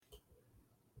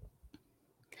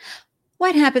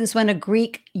What happens when a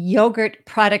Greek yogurt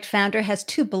product founder has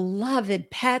two beloved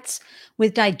pets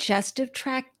with digestive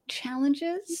tract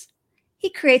challenges? He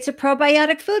creates a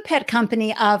probiotic food pet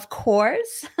company, of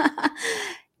course.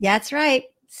 That's right.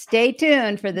 Stay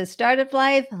tuned for the Startup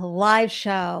Life live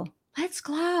show. Let's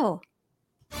glow.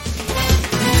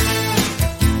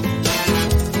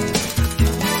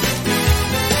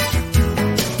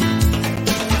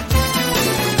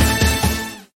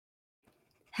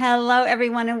 Hello,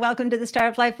 everyone, and welcome to the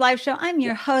Startup Life Live Show. I'm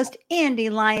your host, Andy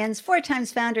Lyons, 4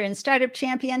 times founder and startup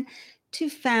champion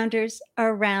to founders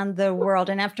around the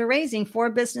world. And after raising 4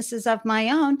 businesses of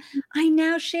my own, I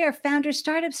now share founder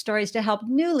startup stories to help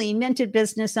newly minted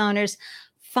business owners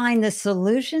find the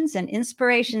solutions and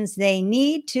inspirations they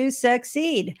need to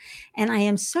succeed. And I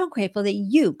am so grateful that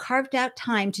you carved out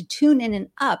time to tune in and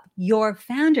up your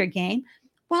founder game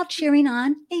while cheering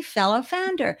on a fellow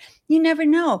founder. You never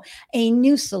know, a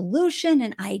new solution,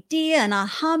 an idea, an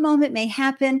aha moment may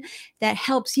happen that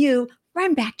helps you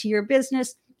run back to your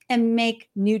business and make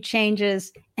new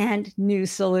changes and new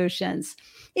solutions.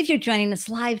 If you're joining us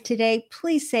live today,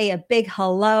 please say a big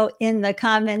hello in the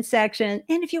comment section.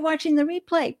 And if you're watching the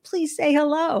replay, please say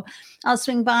hello. I'll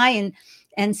swing by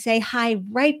and say hi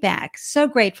right back. So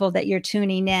grateful that you're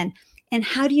tuning in. And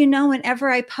how do you know whenever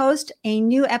I post a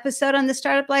new episode on the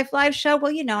Startup Life Live show?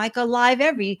 Well, I go live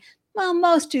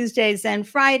most Tuesdays and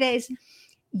Fridays.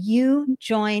 You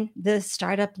join the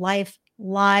Startup Life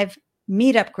Live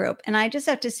meetup group. And I just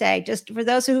have to say, just for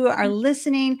those who are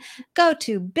listening, go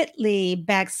to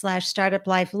bit.ly/Startup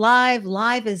Life Live.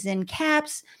 Live is in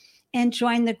caps, and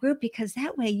join the group, because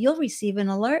that way you'll receive an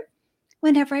alert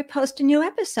whenever I post a new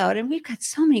episode. And we've got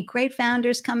so many great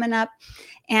founders coming up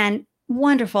and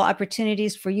wonderful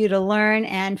opportunities for you to learn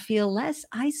and feel less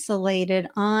isolated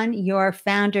on your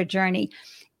founder journey.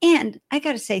 And I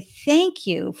got to say thank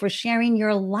you for sharing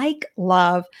your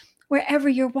love wherever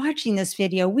you're watching this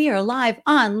video. We are live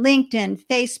on LinkedIn,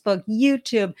 Facebook,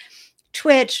 YouTube,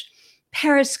 Twitch,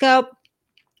 Periscope.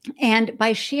 And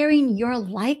by sharing your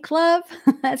love,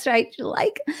 that's right,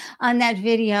 on that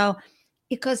video,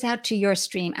 it goes out to your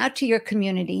stream, out to your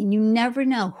community. And you never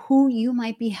know who you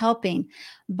might be helping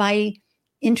by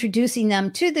introducing them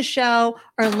to the show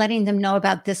or letting them know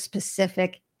about this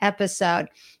specific episode.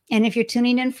 And if you're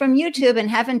tuning in from YouTube and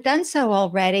haven't done so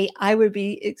already, I would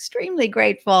be extremely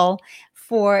grateful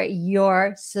for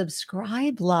your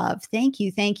subscribe love. Thank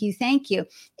you, thank you, thank you.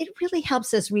 It really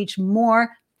helps us reach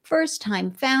more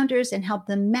first-time founders and help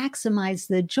them maximize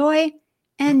the joy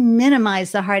and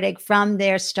minimize the heartache from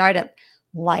their startup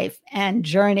life and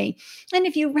journey. And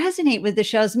if you resonate with the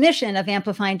show's mission of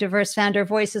amplifying diverse founder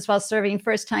voices while serving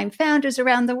first-time founders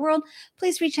around the world,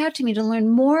 please reach out to me to learn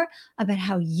more about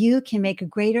how you can make a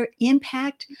greater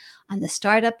impact on the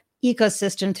startup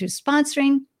ecosystem through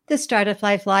sponsoring the Startup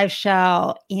Life Live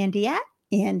show. Andy at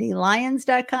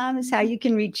andylyons.com is how you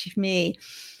can reach me.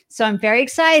 So I'm very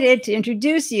excited to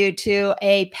introduce you to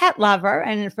a pet lover.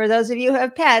 And for those of you who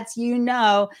have pets, you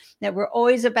know that we're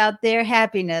always about their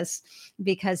happiness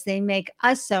because they make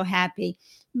us so happy.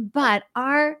 But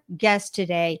our guest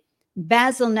today,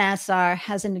 Basil Nassar,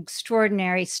 has an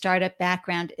extraordinary startup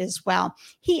background as well.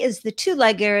 He is the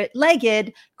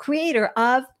two-legged creator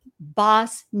of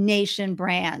Boss Nation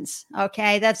Brands.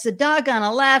 Okay, that's the dog on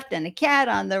the left and a cat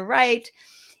on the right.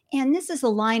 And this is a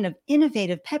line of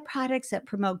innovative pet products that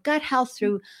promote gut health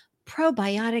through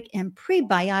probiotic and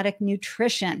prebiotic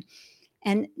nutrition.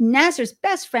 And Nassar's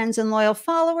best friends and loyal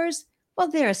followers, well,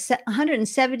 they're a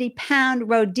 170-pound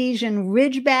Rhodesian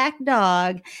Ridgeback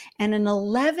dog and an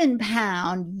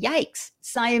 11-pound, yikes,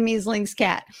 Siamese Lynx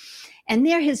cat. And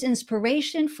they're his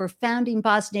inspiration for founding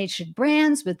Boss Nation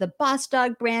Brands with the Boss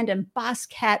Dog brand and Boss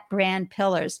Cat brand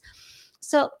pillars.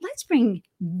 So let's bring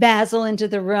Basil into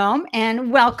the room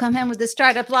and welcome him with the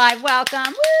Startup Live.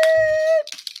 Welcome. Woo!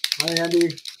 Hi,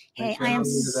 Andy. Hey, I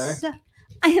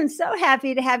am so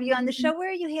happy to have you on the show.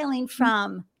 Where are you hailing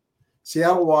from?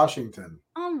 Seattle, Washington.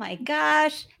 Oh my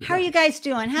gosh. How are you guys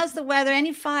doing? How's the weather?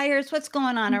 Any fires? What's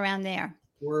going on around there?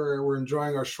 We're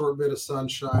enjoying our short bit of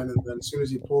sunshine, and then as soon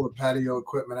as you pull the patio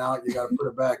equipment out, you got to put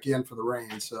it back in for the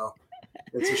rain. So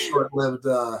it's a short-lived.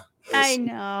 I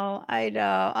know.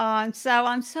 Oh, I'm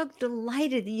so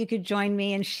delighted that you could join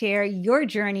me and share your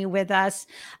journey with us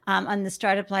on the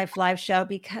Startup Life Live show,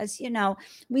 because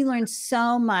we learn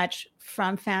so much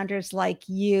from founders like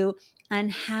you on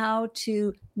how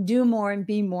to do more and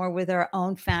be more with our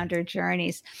own founder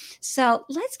journeys. So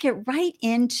let's get right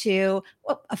into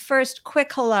a first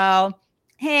quick hello.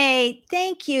 Hey,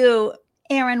 thank you,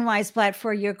 Erin Weisblatt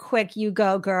for your quick You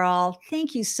Go Girl.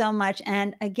 Thank you so much.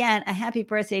 And again, a happy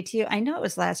birthday to you. I know it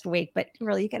was last week, but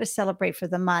really, you got to celebrate for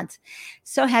the month.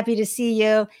 So happy to see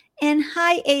you. And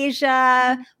hi,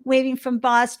 Asia, waving from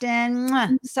Boston.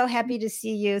 Mwah. So happy to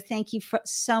see you. Thank you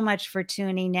so much for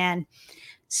tuning in.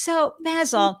 So,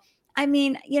 Basil, I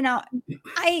mean,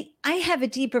 I have a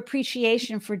deep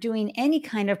appreciation for doing any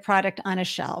kind of product on a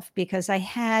shelf because I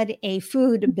had a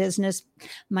food business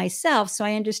myself. So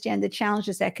I understand the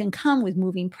challenges that can come with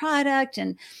moving product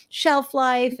and shelf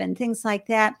life and things like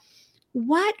that.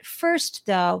 What first,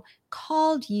 though,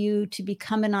 called you to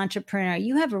become an entrepreneur?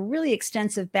 You have a really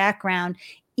extensive background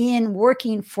in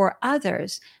working for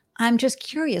others. I'm just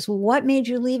curious, what made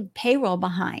you leave payroll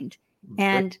behind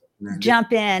and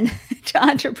jump in to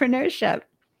entrepreneurship?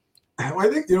 I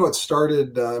think, it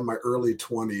started in my early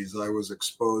 20s. I was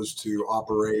exposed to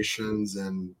operations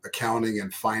and accounting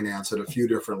and finance at a few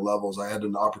different levels. I had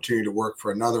an opportunity to work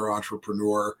for another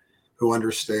entrepreneur who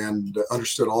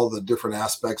understood all the different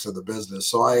aspects of the business.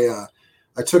 So I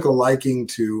took a liking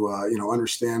to,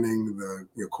 understanding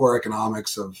the core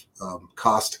economics of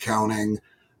cost accounting,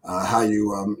 how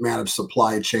you manage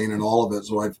supply chain and all of it.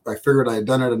 So I figured I had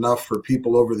done it enough for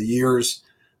people over the years.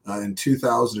 In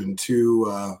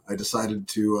 2002, I decided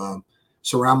to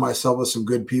surround myself with some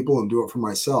good people and do it for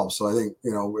myself. So I think,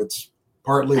 it's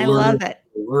partly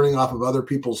learning off of other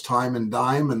people's time and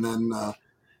dime, and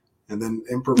then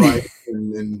improvising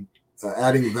and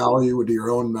adding value to your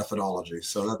own methodology.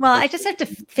 So I just have to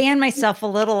fan myself a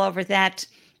little over that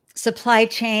supply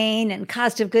chain and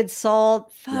cost of goods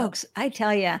sold, folks. Yeah. I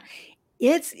tell you,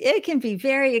 it can be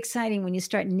very exciting when you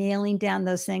start nailing down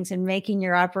those things and making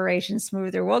your operation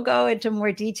smoother. We'll go into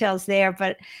more details there,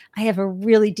 but I have a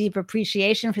really deep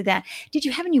appreciation for that. Did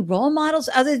you have any role models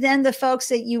other than the folks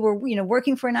that you were,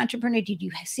 working for an entrepreneur? Did you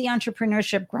see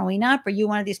entrepreneurship growing up? Are you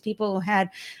one of these people who had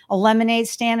a lemonade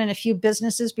stand and a few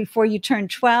businesses before you turned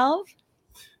 12?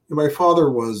 My father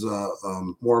was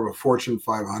more of a Fortune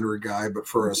 500 guy, but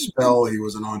for a spell, he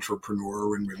was an entrepreneur.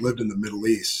 When we lived in the Middle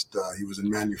East, he was in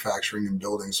manufacturing and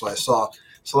building. So I saw a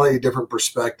slightly different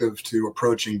perspective to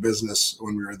approaching business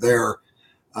when we were there.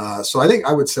 So I think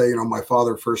I would say, my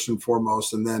father first and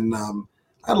foremost, and then I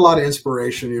had a lot of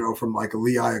inspiration, from like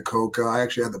Lee Iacocca. I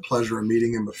actually had the pleasure of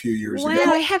meeting him a few years ago.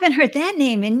 Wow, I haven't heard that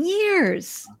name in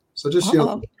years. So just,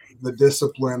 the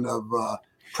discipline of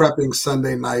prepping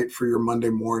Sunday night for your Monday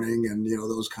morning and,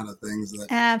 those kind of things.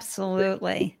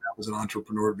 Absolutely. As an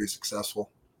entrepreneur to be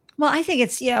successful. Well, I think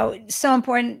it's, so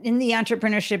important in the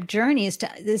entrepreneurship journey is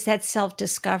that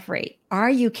self-discovery.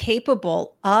 Are you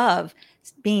capable of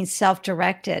being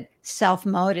self-directed,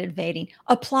 self-motivating,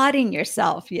 applauding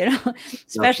yourself,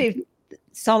 especially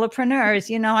solopreneurs,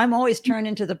 I'm always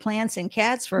turning to the plants and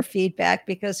cats for feedback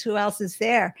because who else is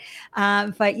there?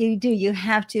 But you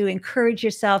have to encourage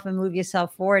yourself and move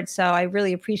yourself forward. So I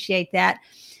really appreciate that.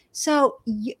 So,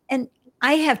 and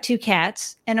I have 2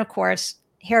 cats, and of course,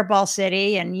 Hairball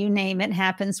City and you name it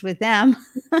happens with them.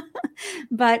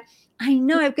 But I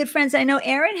know I have good friends. I know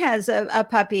Erin has a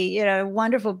puppy, a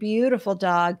wonderful, beautiful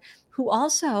dog who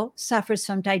also suffers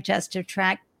from digestive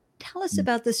tract. Tell us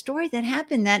about the story that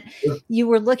happened that you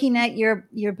were looking at your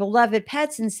beloved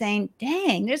pets and saying,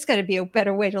 dang, there's got to be a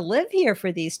better way to live here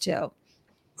for these 2.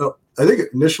 Well, I think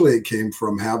initially it came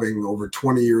from having over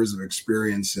 20 years of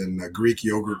experience in Greek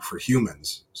yogurt for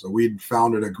humans. So we'd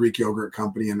founded a Greek yogurt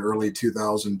company in early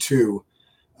 2002.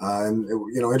 And,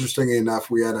 interestingly enough,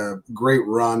 we had a great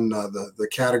run. The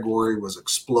category was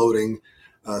exploding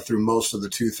through most of the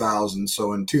 2000s.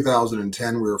 So in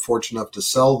 2010, we were fortunate enough to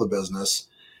sell the business.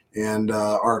 And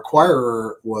our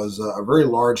acquirer was a very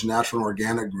large natural and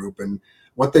organic group. And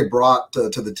what they brought to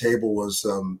the table was,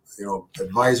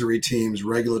 advisory teams,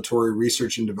 regulatory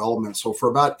research and development. So for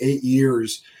about 8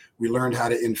 years, we learned how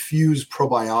to infuse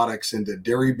probiotics into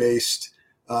dairy-based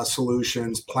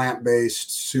solutions,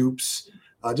 plant-based soups,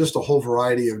 just a whole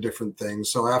variety of different things.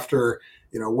 So after,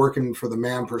 working for the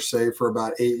man per se for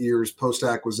about 8 years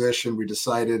post-acquisition, we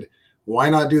decided,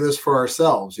 why not do this for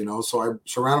ourselves? So I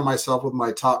surrounded myself with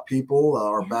my top people,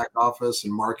 our back office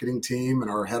and marketing team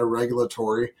and our head of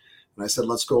regulatory. And I said,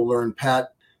 let's go learn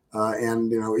pet.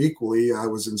 And equally, I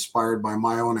was inspired by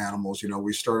my own animals.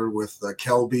 We started with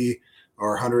Kelby,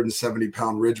 our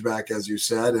 170-pound Ridgeback, as you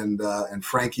said, and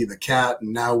Frankie the cat.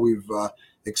 And now we've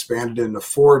expanded into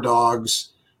 4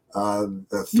 dogs,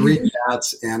 3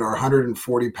 cats, and our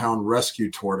 140-pound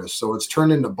rescue tortoise. So it's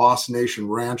turned into Boss Nation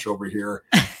Ranch over here.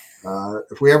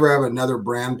 If we ever have another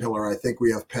brand pillar, I think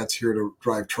we have pets here to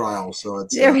drive trials. So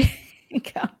it's you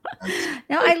go.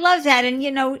 No, I love that. And,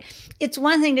 it's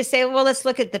one thing to say, well, let's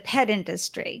look at the pet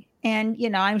industry. And,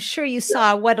 I'm sure you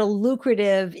saw what a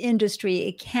lucrative industry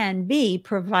it can be,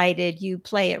 provided you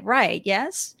play it right.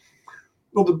 Yes?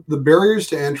 Well, the barriers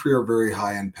to entry are very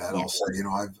high in pet. I'll Yes. say,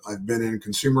 I've been in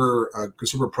consumer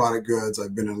product goods.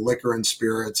 I've been in liquor and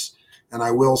spirits, and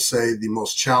I will say the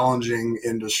most challenging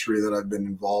industry that I've been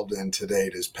involved in to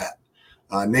date is pet,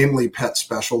 namely pet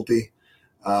specialty.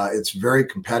 It's very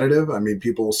competitive. I mean,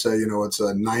 people say, it's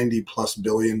a $90+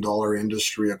 billion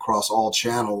industry across all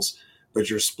channels, but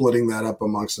you're splitting that up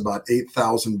amongst about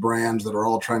 8,000 brands that are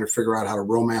all trying to figure out how to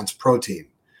romance protein.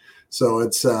 So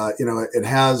it's, it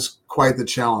has quite the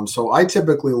challenge. So I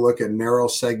typically look at narrow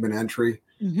segment entry.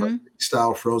 Mm-hmm.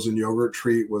 Style frozen yogurt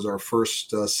treat was our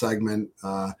first segment.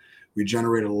 We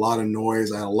generated a lot of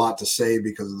noise. I had a lot to say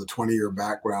because of the 20-year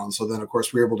background. So then, of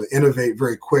course, we were able to innovate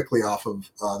very quickly off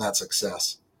of that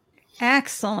success.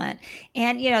 Excellent.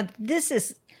 And,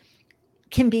 this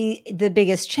can be the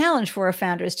biggest challenge for a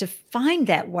founder, is to find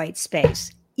that white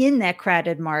space in that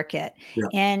crowded market. Yeah.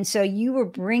 And so you were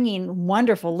bringing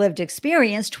wonderful lived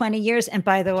experience, 20 years. And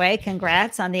by the way,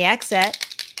 congrats on the exit.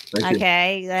 Thank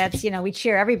okay. you. That's, we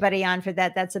cheer everybody on for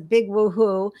that. That's a big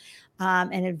woohoo.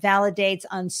 And it validates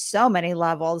on so many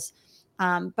levels.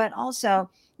 But also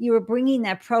you were bringing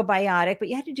that probiotic, but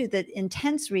you had to do the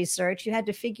intense research. You had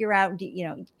to figure out,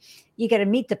 you got to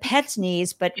meet the pet's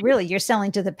needs, but really you're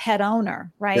selling to the pet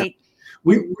owner, right?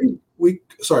 Yeah. We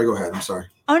sorry, go ahead. I'm sorry.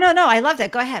 Oh, no, I love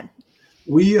that. Go ahead.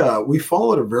 We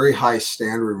followed a very high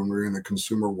standard when we were in the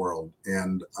consumer world.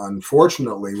 And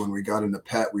unfortunately, when we got into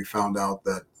pet, we found out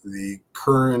that the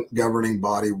current governing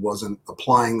body wasn't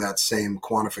applying that same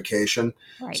quantification.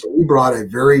 Right. So we brought a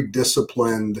very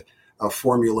disciplined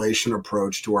formulation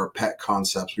approach to our pet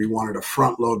concepts. We wanted to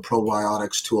front load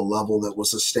probiotics to a level that was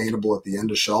sustainable at the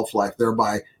end of shelf life,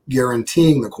 thereby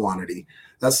guaranteeing the quantity.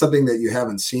 That's something that you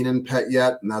haven't seen in pet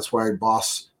yet. And that's why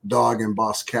Boss Dog and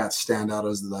Boss Cat stand out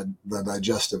as the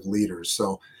digestive leaders.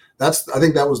 So I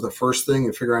think that was the first thing,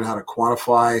 in figuring out how to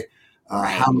quantify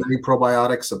how many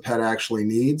probiotics a pet actually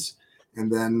needs.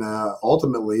 And then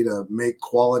ultimately to make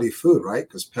quality food, right?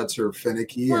 Because pets are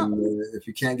finicky. Well, and if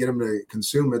you can't get them to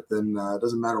consume it, then it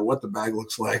doesn't matter what the bag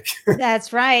looks like.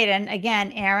 That's right. And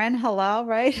again, Erin, hello,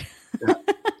 right? Yeah.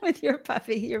 With your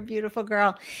puppy, your beautiful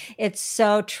girl. It's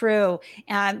so true.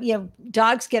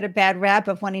 Dogs get a bad rap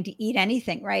of wanting to eat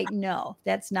anything, right? No,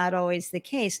 that's not always the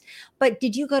case. But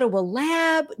did you go to a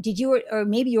lab? Did you, or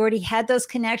maybe you already had those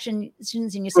connections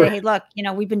and you say, hey, look,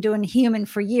 we've been doing human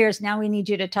for years. Now we need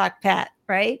you to talk pet,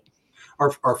 right?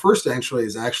 Our first actually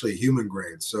is human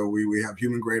grade. So we have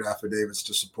human grade affidavits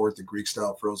to support the Greek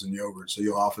style frozen yogurt. So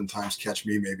you'll oftentimes catch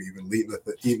me maybe even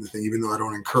eating the thing, even though I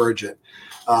don't encourage it.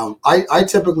 I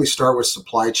typically start with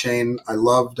supply chain. I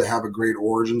love to have a great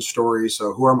origin story.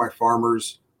 So who are my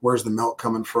farmers? Where's the milk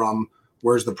coming from?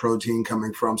 Where's the protein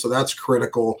coming from? So that's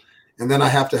critical. And then I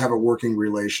have to have a working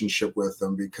relationship with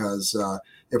them, because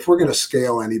if we're going to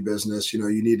scale any business,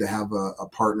 you need to have a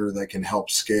partner that can help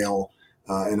scale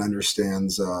and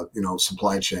understands,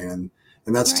 supply chain.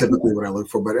 And that's typically what I look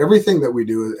for. But everything that we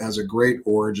do has a great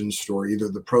origin story. Either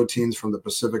the proteins from the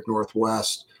Pacific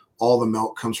Northwest, all the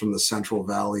milk comes from the Central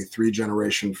Valley,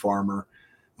 3-generation farmer.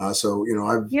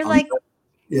 You're like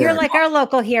our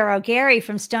local hero, Gary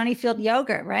from Stonyfield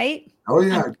Yogurt, right? Oh,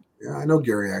 yeah. Yeah, I know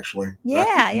Gary, actually.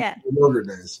 Yeah. Yogurt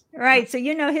days. Right. So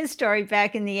his story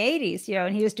back in the 80s,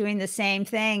 and he was doing the same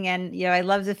thing. And, I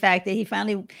love the fact that he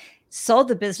finally sold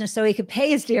the business so he could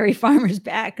pay his dairy farmers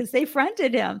back because they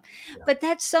fronted him. Yeah. But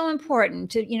that's so important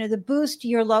to, to boost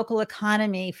your local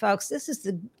economy, folks. This is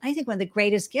I think one of the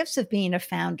greatest gifts of being a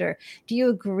founder. Do you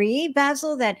agree,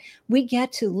 Basil, that we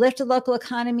get to lift the local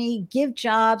economy, give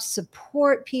jobs,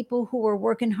 support people who are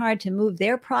working hard to move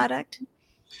their product?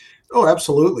 Oh,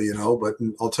 absolutely. But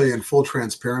I'll tell you in full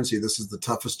transparency, this is the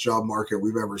toughest job market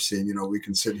we've ever seen. We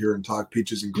can sit here and talk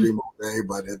peaches and cream all day,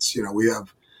 but it's, we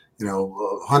have,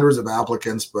 hundreds of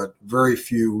applicants, but very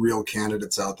few real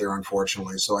candidates out there,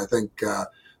 unfortunately. So I think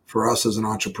for us as an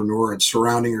entrepreneur, it's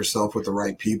surrounding yourself with the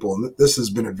right people. And this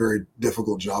has been a very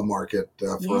difficult job market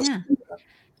for us.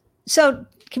 So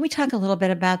can we talk a little bit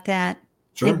about that?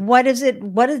 Sure. Like what is it?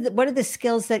 What are the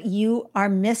skills that you are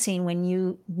missing when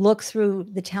you look through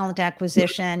the talent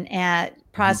acquisition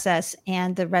process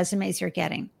and the resumes you're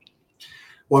getting?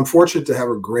 Well, I'm fortunate to have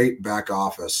a great back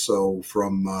office. So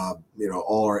from,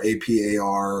 all our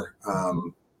APAR,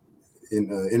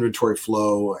 inventory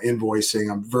flow,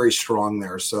 invoicing, I'm very strong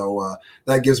there. So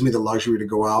that gives me the luxury to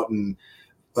go out and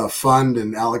fund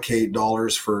and allocate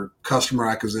dollars for customer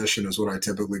acquisition is what I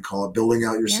typically call it, building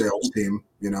out your sales team,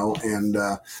 and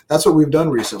that's what we've done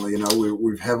recently.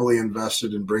 We've heavily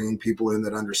invested in bringing people in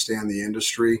that understand the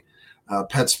industry.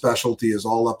 Pet specialty is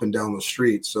all up and down the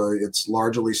street. So it's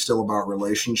largely still about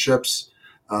relationships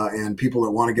and people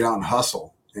that want to get out and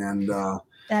hustle. And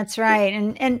that's right.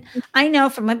 And I know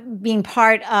from being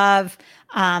part of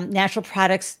Natural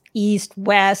Products East,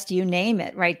 West, you name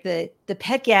it, right? The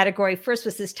pet category first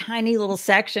was this tiny little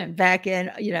section back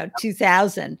in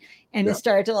 2000, and it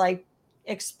started to like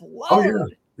explode. Oh yeah.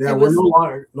 Yeah, we're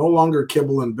no longer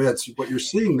kibble and bits. What you're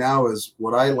seeing now is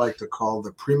what I like to call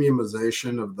the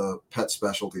premiumization of the pet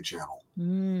specialty channel.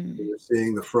 You're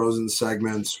seeing the frozen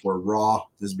segments where raw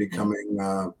is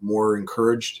becoming more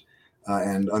encouraged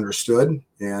and understood.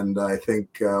 And I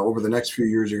think over the next few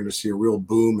years, you're going to see a real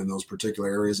boom in those particular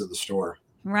areas of the store.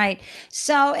 Right.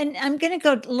 So, and I'm going to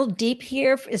go a little deep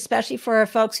here, especially for our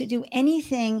folks who do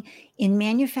anything in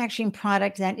manufacturing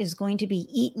product that is going to be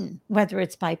eaten, whether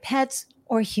it's by pets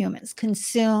or humans,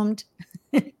 consumed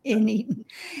and eaten.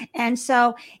 And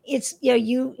so it's,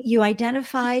 you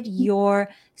identified your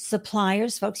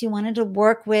suppliers, folks you wanted to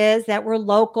work with that were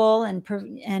local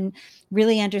and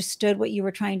really understood what you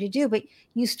were trying to do, but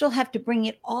you still have to bring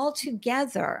it all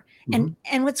together.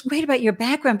 And what's great about your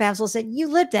background, Basil, is that you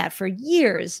lived that for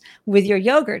years with your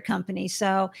yogurt company.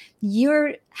 So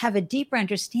you have a deeper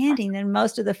understanding than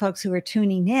most of the folks who are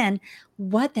tuning in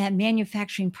what that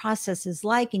manufacturing process is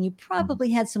like. And you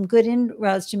probably had some good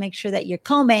inroads to make sure that your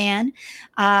co-man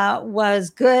was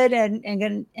good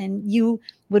and you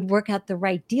would work out the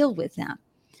right deal with them.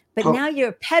 But now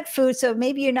you're pet food, so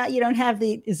maybe you don't have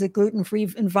is a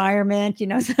gluten-free environment,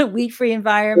 it's a wheat-free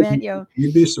environment,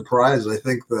 You'd be surprised. I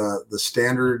think the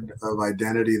standard of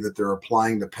identity that they're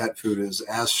applying to pet food is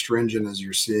as stringent as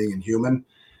you're seeing in human.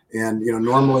 And,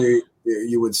 normally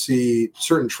you would see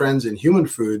certain trends in human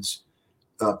foods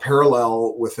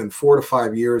parallel within 4 to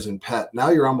 5 years in pet. Now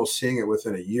you're almost seeing it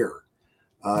within a year.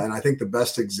 And I think the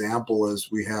best example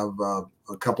is we have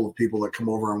a couple of people that come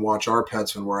over and watch our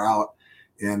pets when we're out.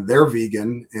 And they're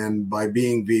vegan, and by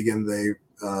being vegan, they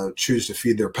choose to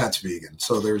feed their pets vegan.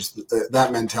 So there's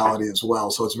that mentality as well.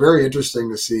 So it's very interesting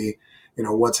to see,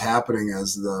 what's happening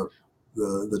as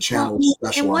the channel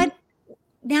specializes.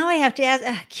 Now I have to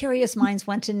ask. Curious minds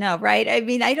want to know, right? I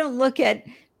mean, I don't look at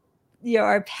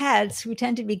our pets who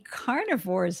tend to be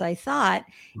carnivores, I thought,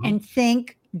 and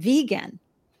think vegan.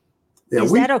 Yeah,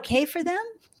 is that okay for them?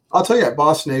 I'll tell you, at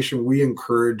Boss Nation, we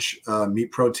encourage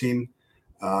meat protein.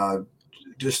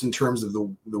 Just in terms of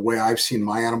the way I've seen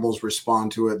my animals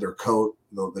respond to it, their coat,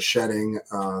 the shedding,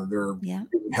 they're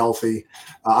healthy.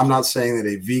 I'm not saying that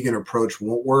a vegan approach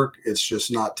won't work. It's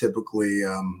just not typically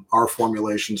our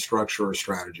formulation structure or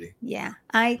strategy. Yeah.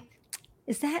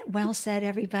 Is that well said,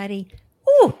 everybody?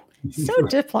 Ooh, so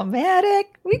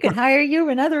diplomatic. We could hire you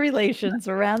in other relations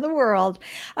around the world.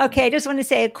 Okay, I just want to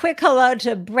say a quick hello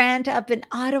to Brent up in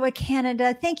Ottawa,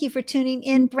 Canada. Thank you for tuning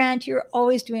in, Brent. You're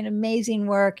always doing amazing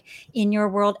work in your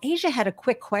world. Asia had a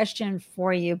quick question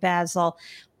for you, Basil.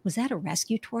 Was that a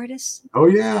rescue tortoise? Oh,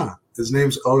 yeah. His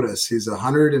name's Otis. He's a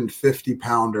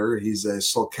 150-pounder. He's a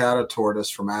sulcata tortoise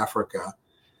from Africa.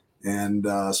 And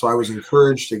so I was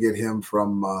encouraged to get him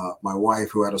from my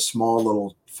wife, who had a small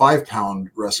little 5-pound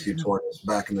rescue tortoise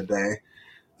back in the day.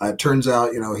 It turns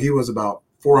out, he was about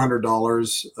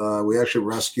 $400. We actually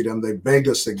rescued him. They begged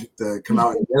us to come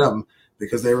out and get him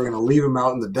because they were going to leave him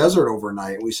out in the desert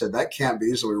overnight. We said, that can't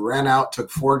be. So we ran out, took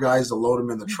 4 guys to load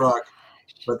him in the truck.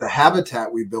 But the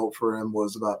habitat we built for him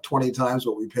was about 20 times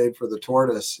what we paid for the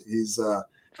tortoise.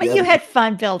 But you had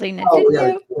fun building it, didn't you?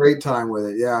 Had a great time with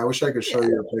it. Yeah, I wish I could show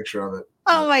you a picture of it.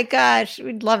 Oh my gosh,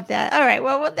 we'd love that. All right,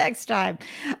 well, next time.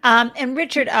 And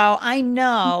Richard O, I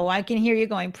know I can hear you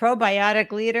going,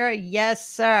 probiotic leader. Yes,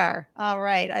 sir. All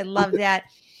right, I love that.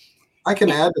 I can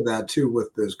add to that too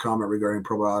with this comment regarding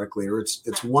probiotic leader.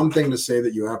 It's one thing to say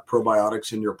that you have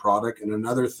probiotics in your product, and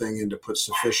another thing to put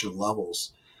sufficient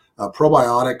levels.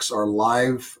 Probiotics are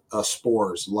live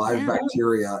spores, live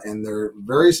bacteria, and they're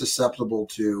very susceptible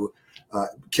to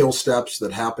kill steps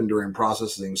that happen during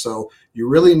processing. So you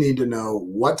really need to know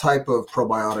what type of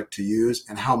probiotic to use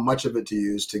and how much of it to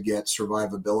use to get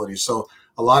survivability. So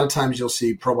a lot of times you'll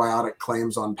see probiotic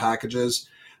claims on packages.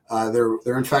 There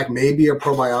in fact may be a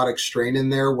probiotic strain in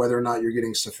there. Whether or not you're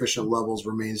getting sufficient levels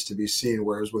remains to be seen.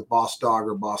 Whereas with Boss Dog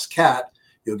or Boss Cat,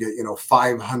 you'll get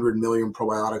 500 million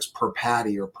probiotics per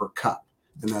patty or per cup,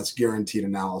 and that's guaranteed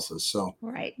analysis. So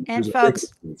right, and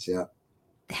folks,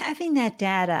 having that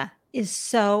data is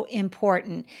so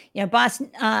important. Boss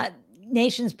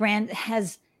Nation's brand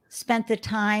has spent the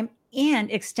time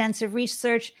and extensive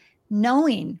research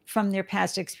knowing from their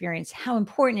past experience how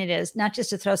important it is not just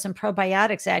to throw some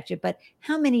probiotics at you, but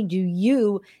how many do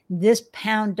you, this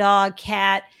pound dog,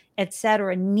 cat,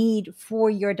 etc., need for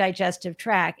your digestive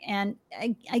tract. And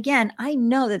again, I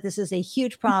know that this is a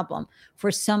huge problem for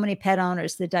so many pet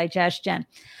owners, the digestion.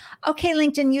 Okay,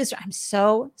 LinkedIn user, I'm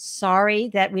so sorry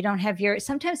that we don't have your,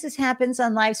 sometimes this happens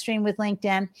on live stream with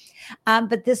LinkedIn,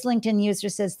 but this LinkedIn user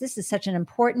says, this is such an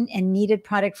important and needed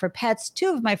product for pets. Two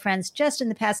of my friends just in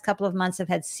the past couple of months have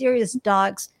had serious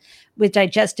dogs with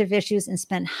digestive issues and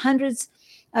spent hundreds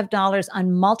of dollars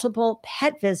on multiple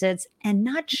pet visits and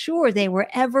not sure they were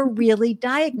ever really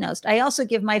diagnosed. I also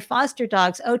give my foster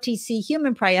dogs OTC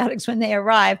human probiotics when they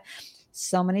arrive.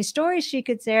 So many stories she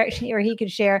could share, or he could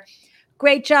share.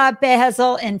 Great job,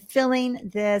 Basil, in filling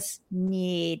this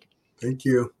need. Thank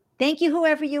you. Thank you,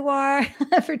 whoever you are,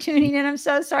 for tuning in. I'm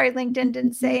so sorry LinkedIn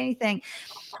didn't say anything,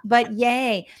 but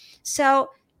yay.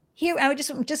 So here, I'm just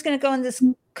going to go in this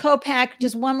co-pack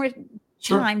just one more time.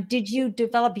 Sure. Did you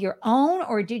develop your own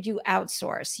or did you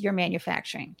outsource your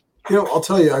manufacturing? I'll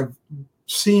tell you, I've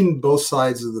seen both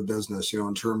sides of the business,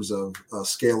 in terms of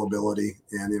scalability.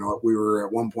 And, we were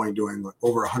at one point doing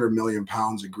over 100 million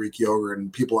pounds of Greek yogurt.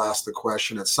 And people ask the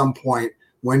question at some point,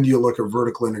 when do you look at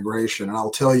vertical integration? And I'll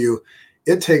tell you,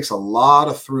 it takes a lot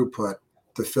of throughput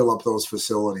to fill up those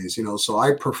facilities, so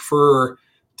I prefer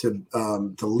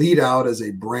to lead out as a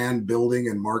brand building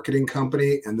and marketing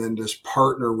company, and then just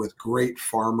partner with great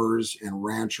farmers and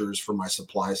ranchers for my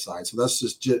supply side. So that's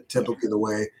just typically the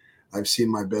way I've seen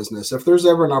my business. If there's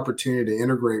ever an opportunity to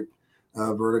integrate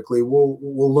vertically, we'll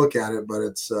look at it, but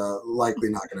it's likely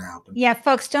not going to happen. Yeah,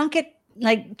 folks, don't get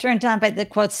turned on by the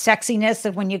quote sexiness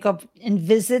of when you go and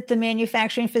visit the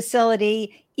manufacturing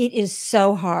facility. It is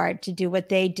so hard to do what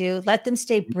they do. Let them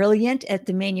stay brilliant at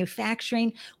the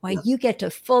manufacturing while you get to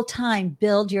full-time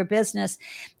build your business.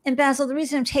 And Basil, the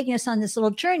reason I'm taking us on this little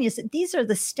journey is that these are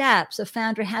the steps a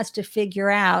founder has to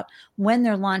figure out when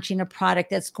they're launching a product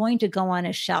that's going to go on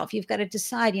a shelf. You've got to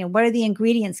decide, what are the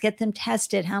ingredients, get them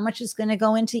tested, how much is going to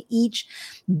go into each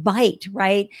bite,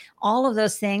 right? All of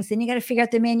those things. Then you got to figure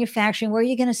out the manufacturing, where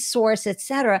you're going to source, et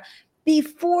cetera,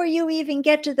 before you even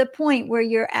get to the point where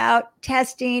you're out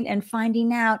testing and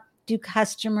finding out, do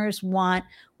customers want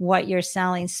what you're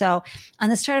selling? So on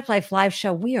the Startup Life Live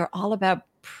show, we are all about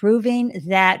proving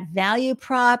that value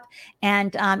prop.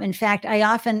 And in fact, I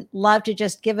often love to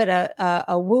just give it a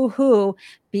woohoo,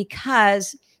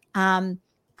 because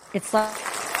it's like,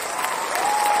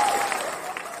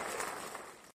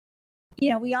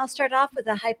 we all start off with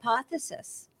a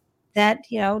hypothesis that,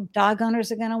 dog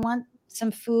owners are going to want some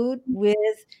food with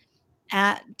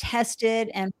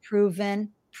tested and proven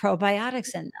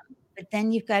probiotics in them, but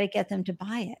then you've got to get them to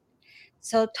buy it.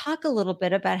 So talk a little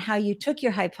bit about how you took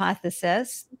your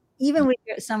hypothesis, even with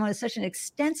someone with such an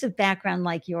extensive background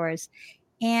like yours,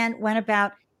 and went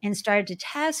about and started to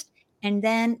test. And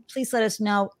then please let us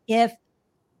know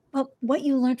what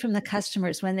you learned from the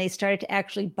customers when they started to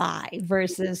actually buy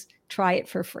versus try it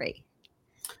for free.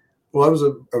 Well, it was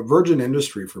a virgin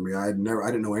industry for me. I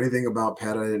didn't know anything about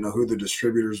pet. I didn't know who the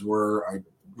distributors were. I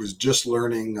was just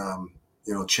learning,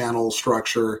 channel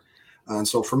structure. And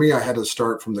so for me, I had to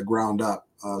start from the ground up.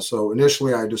 So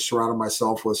initially, I just surrounded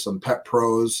myself with some pet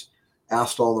pros,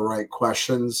 asked all the right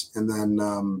questions. And then,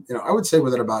 I would say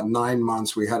within about 9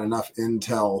 months, we had enough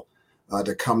intel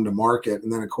to come to market.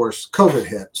 And then, of course, COVID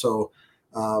hit. So,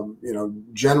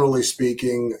 generally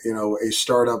speaking, a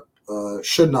startup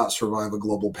should not survive a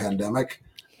global pandemic.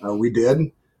 We did,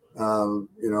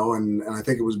 and I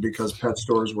think it was because pet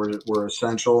stores were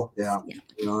essential. Yeah.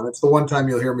 And it's the one time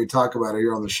you'll hear me talk about it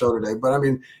here on the show today. But I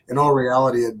mean, in all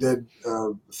reality, it did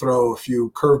throw a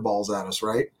few curveballs at us,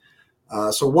 right?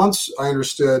 So once I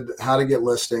understood how to get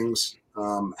listings,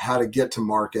 how to get to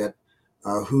market,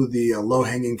 who the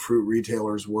low-hanging fruit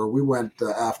retailers were, we went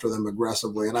after them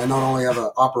aggressively. And I not only have an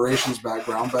operations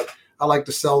background, but I like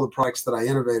to sell the products that I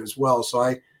innovate as well. So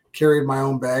I carried my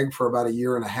own bag for about a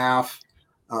year and a half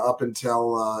up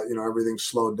until, everything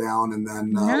slowed down. And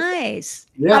then nice.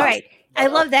 Yeah. All right. I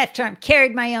love that term,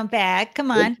 carried my own bag.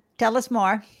 Come on, tell us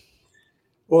more.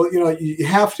 Well, you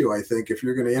have to, I think, if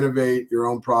you're going to innovate your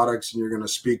own products and you're going to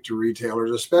speak to retailers,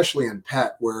 especially in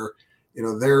pet, where,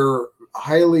 they're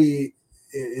highly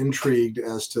intrigued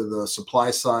as to the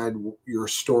supply side, your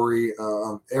story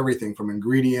of everything from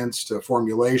ingredients to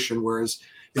formulation. Whereas,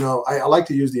 I like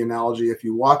to use the analogy, if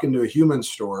you walk into a human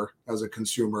store as a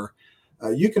consumer,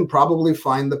 you can probably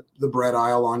find the bread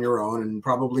aisle on your own and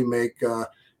probably make,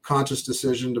 conscious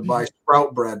decision to buy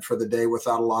sprout bread for the day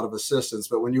without a lot of assistance.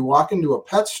 But when you walk into a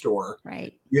pet store,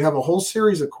 right, you have a whole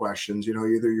series of questions.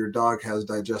 Either your dog has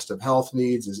digestive health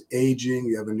needs, is aging,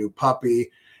 you have a new puppy,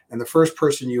 and the first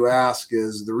person you ask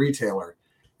is the retailer.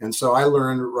 And so I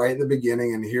learned right in the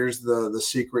beginning, and here's the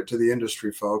secret to the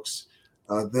industry, folks.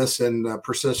 This and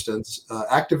persistence.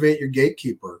 Activate your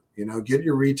gatekeeper. Get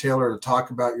your retailer to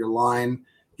talk about your line,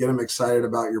 get them excited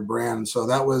about your brand. And so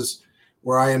that was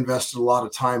where I invested a lot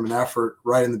of time and effort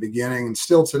right in the beginning. And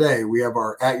still today, we have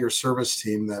our At Your Service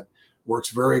team that works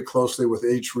very closely with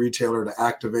each retailer to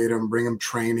activate them, bring them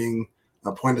training,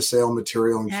 point of sale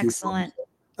material, and excellent. coupons.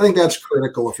 I think that's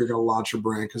critical if you're going to launch a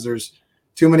brand, because there's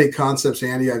too many concepts,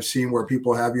 Andy, I've seen where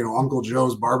people have, Uncle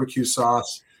Joe's barbecue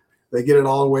sauce. They get it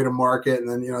all the way to market. And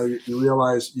then, you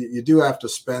realize you do have to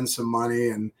spend some money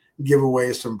and give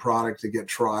away some product to get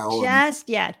trial.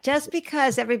 Just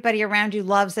because everybody around you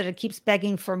loves it, it keeps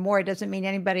begging for more, doesn't mean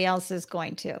anybody else is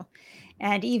going to.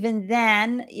 And even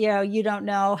then, you don't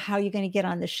know how you're going to get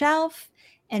on the shelf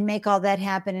and make all that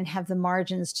happen and have the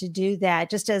margins to do that.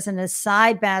 Just as an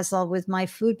aside, Basil, with my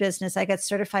food business, I got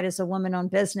certified as a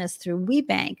woman-owned business through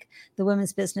WeBank, the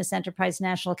Women's Business Enterprise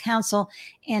National Council.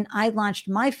 And I launched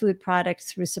my food product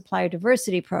through supplier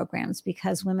diversity programs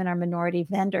because women are minority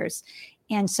vendors.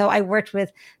 And so I worked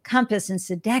with Compass and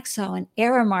Sodexo and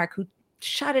Aramark, who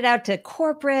shot it out to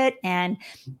corporate and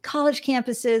college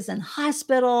campuses and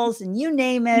hospitals and you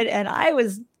name it. And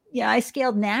I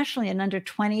scaled nationally in under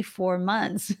 24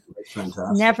 months,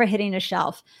 never hitting a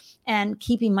shelf and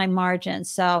keeping my margins.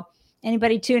 So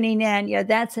anybody tuning in,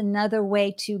 that's another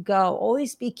way to go.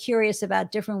 Always be curious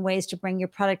about different ways to bring your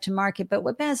product to market. But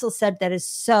what Basil said that is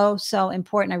so, so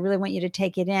important, I really want you to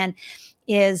take it in,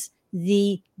 is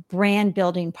the brand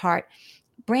building part.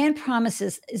 Brand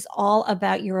promises is all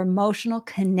about your emotional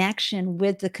connection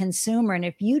with the consumer. And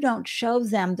if you don't show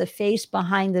them the face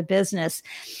behind the business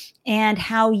and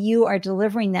how you are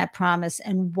delivering that promise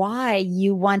and why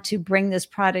you want to bring this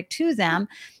product to them,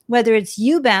 whether it's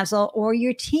you, Basil, or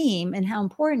your team, and how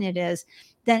important it is,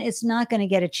 then it's not going to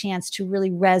get a chance to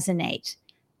really resonate,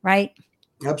 right?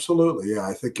 Absolutely. Yeah.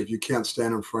 I think if you can't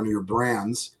stand in front of your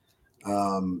brands,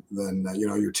 then,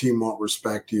 your team won't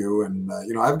respect you. And,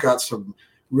 I've got some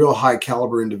real high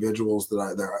caliber individuals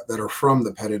that are from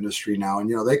the pet industry now.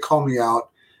 And, they call me out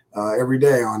every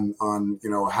day on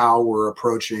how we're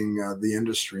approaching the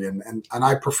industry. And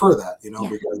I prefer that,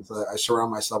 because I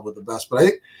surround myself with the best. But I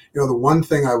think, the one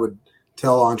thing I would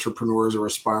tell entrepreneurs or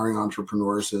aspiring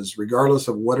entrepreneurs is, regardless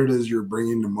of what it is you're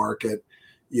bringing to market,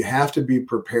 you have to be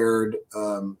prepared.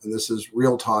 And this is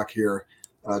real talk here,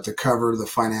 to cover the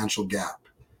financial gap.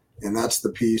 And that's the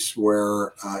piece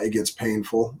where it gets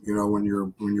painful, when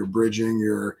you're bridging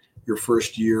your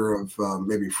first year of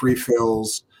maybe free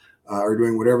fills or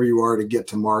doing whatever you are to get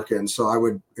to market. And so I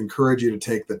would encourage you to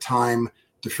take the time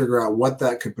to figure out what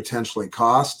that could potentially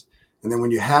cost. And then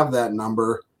when you have that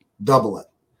number, double it,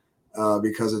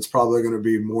 because it's probably going to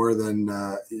be more than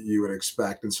you would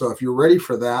expect. And so if you're ready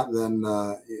for that, then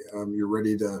you're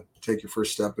ready to take your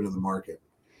first step into the market.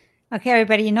 Okay,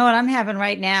 everybody, you know what I'm having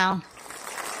right now?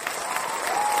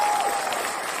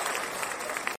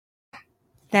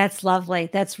 That's lovely.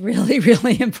 That's really,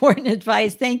 really important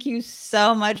advice. Thank you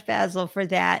so much, Basil, for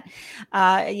that.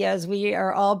 As we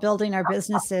are all building our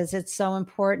businesses, it's so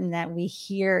important that we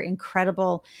hear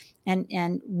incredible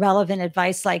and relevant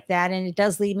advice like that. And it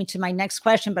does lead me to my next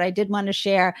question, but I did want to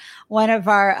share, one of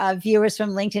our viewers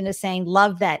from LinkedIn is saying,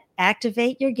 love that.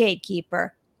 Activate your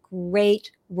gatekeeper.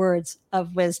 Great words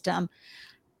of wisdom.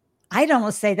 I'd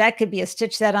almost say that could be a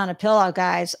stitch that on a pillow,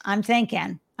 guys. I'm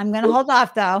thinking. I'm going to hold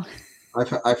off, though.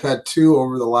 I've had two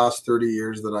over the last 30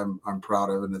 years that I'm proud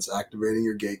of, and it's activating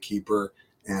your gatekeeper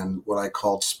and what I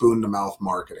called spoon to mouth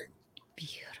marketing.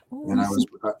 Beautiful. And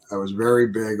I was very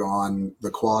big on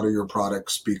the quality of your product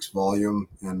speaks volume.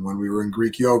 And when we were in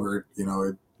Greek yogurt,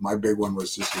 my big one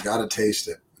was just, you got to taste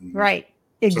it. Right.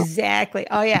 Exactly.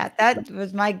 Oh yeah. That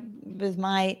was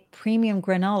my premium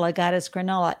granola, Goddess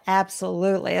granola.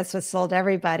 Absolutely. That's what sold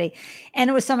everybody. And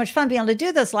it was so much fun being able to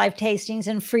do those live tastings.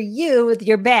 And for you with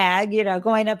your bag,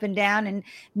 going up and down and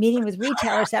meeting with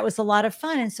retailers, that was a lot of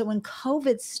fun. And so when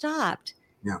COVID stopped,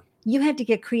 you had to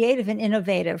get creative and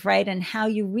innovative, right? And how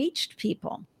you reached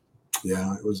people.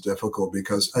 Yeah, it was difficult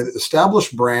because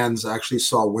established brands actually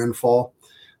saw windfall.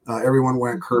 Everyone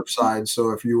went curbside. So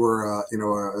if you were,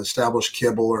 an established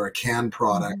kibble or a canned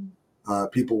product,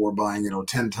 people were buying,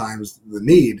 10 times the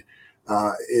need.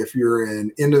 If you're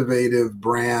an innovative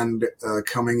brand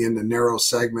coming into narrow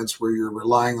segments where you're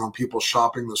relying on people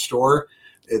shopping the store,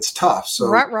 it's tough. So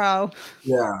Ruh-roh.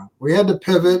 Yeah, we had to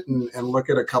pivot and look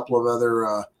at a couple of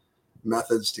other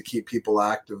methods to keep people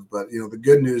active. But, the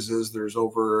good news is there's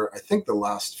over, I think the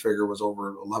last figure was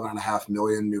over 11.5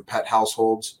 million new pet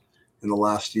households in the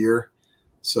last year.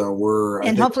 So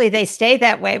and hopefully they stay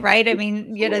that way, right? I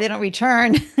mean, they don't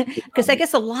return because I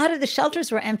guess a lot of the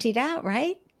shelters were emptied out,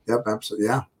 right? Yep, absolutely.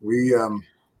 Yeah. We,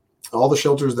 all the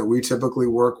shelters that we typically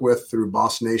work with through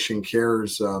Boss Nation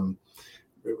Cares,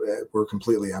 were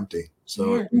completely empty.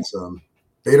 So it's,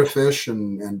 beta fish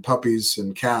and puppies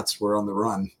and cats were on the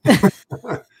run.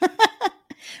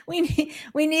 We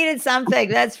needed something,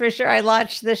 that's for sure. I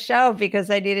launched the show because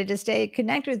I needed to stay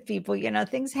connected with people.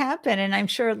 Things happen, and I'm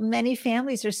sure many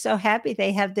families are so happy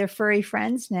they have their furry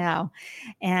friends now,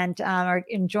 and are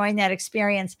enjoying that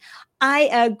experience. I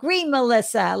agree,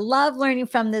 Melissa. Love learning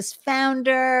from this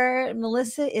founder.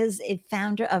 Melissa is a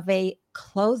founder of a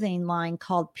clothing line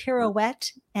called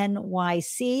Pirouette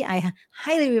NYC. I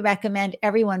highly recommend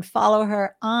everyone follow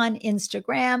her on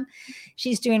Instagram.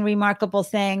 She's doing remarkable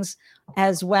things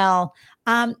as well.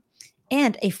 And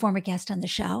a former guest on the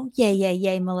show.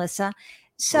 Yay, Melissa.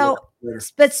 So,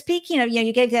 but speaking of,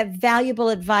 you gave that valuable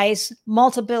advice,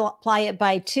 multiply it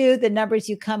by 2, the numbers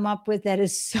you come up with, that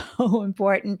is so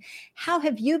important. How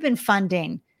have you been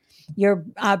funding your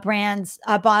brands,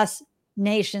 Boss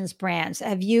Nation's brands?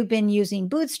 Have you been using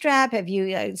Bootstrap? Have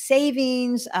you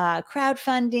savings,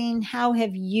 crowdfunding? How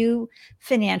have you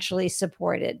financially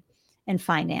supported and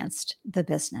financed the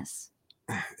business?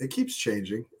 It keeps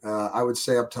changing. I would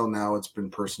say up till now, it's been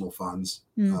personal funds.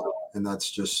 And that's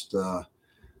just, I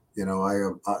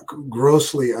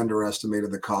grossly underestimated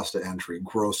the cost of entry,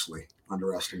 grossly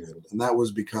underestimated. And that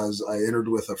was because I entered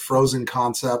with a frozen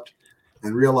concept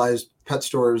and realized pet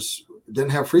stores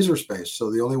didn't have freezer space.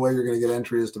 So the only way you're going to get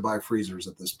entry is to buy freezers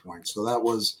at this point. So that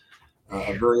was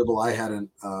a variable I hadn't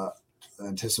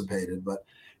anticipated. But,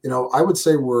 I would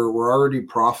say we're already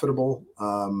profitable.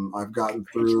 I've gotten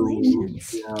through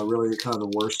really kind of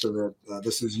the worst of it.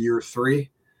 This is year 3.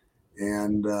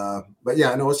 And, but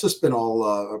yeah, no, it's just been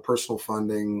all personal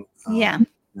funding.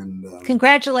 And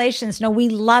congratulations. No, we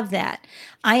love that.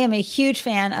 I am a huge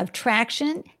fan of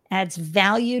traction. Adds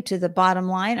value to the bottom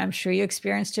line. I'm sure you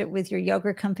experienced it with your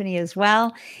yogurt company as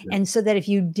well. Yeah. And so that if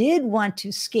you did want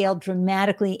to scale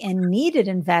dramatically and needed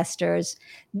investors,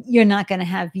 you're not going to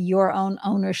have your own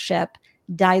ownership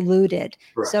diluted.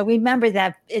 Right. So remember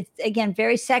that it's, again,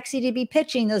 very sexy to be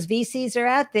pitching. Those VCs are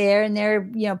out there and they're,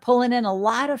 pulling in a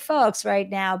lot of folks right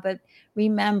now. But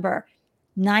remember,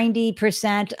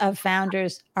 90% of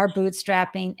founders are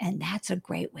bootstrapping, and that's a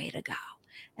great way to go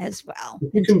as well.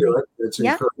 You can do it. It's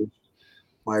encouraged.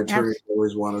 My attorneys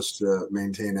always want us to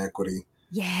maintain equity.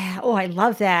 Yeah. Oh, I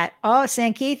love that. Oh,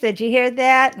 Sankeetha, did you hear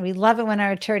that? We love it when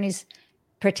our attorneys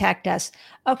protect us.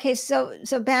 Okay. So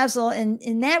Basil,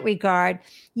 in that regard,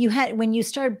 when you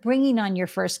started bringing on your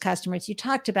first customers, you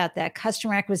talked about that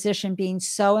customer acquisition being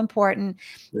so important.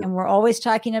 Yeah. And we're always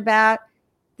talking about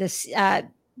this,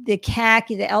 the CAC,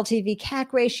 the LTV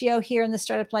CAC ratio here in the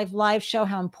Startup Life Live show,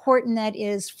 how important that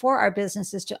is for our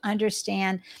businesses to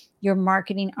understand your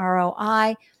marketing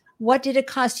ROI. What did it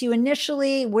cost you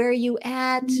initially? Where are you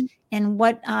at? And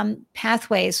what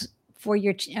pathways for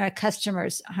your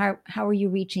customers? How are you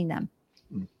reaching them?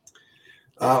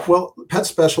 Well, Pet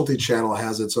Specialty Channel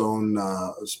has its own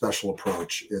special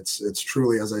approach. It's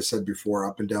truly, as I said before,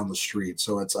 up and down the street.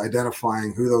 So it's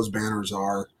identifying who those banners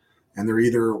are, and they're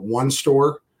either one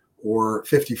store or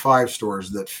 55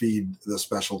 stores that feed the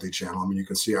specialty channel. I mean, you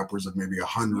can see upwards of maybe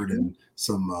 100 in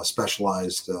some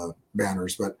specialized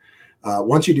banners. But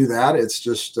once you do that, it's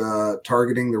just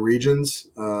targeting the regions.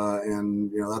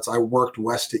 And, I worked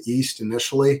west to east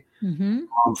initially. Mm-hmm.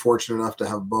 I'm fortunate enough to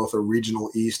have both a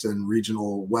regional east and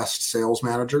regional west sales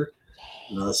manager.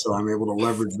 So I'm able to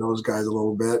leverage those guys a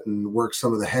little bit and work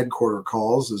some of the headquarter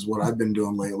calls is what I've been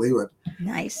doing lately. But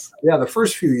nice. Yeah, the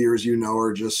first few years,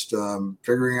 are just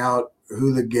figuring out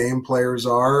who the game players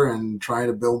are and trying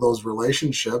to build those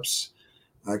relationships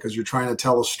because you're trying to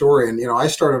tell a story. And, I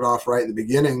started off right in the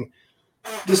beginning,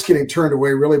 just getting turned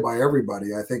away really by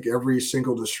everybody. I think every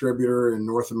single distributor in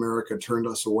North America turned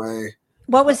us away.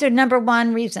 What was their number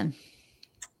one reason?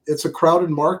 It's a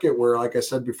crowded market where, like I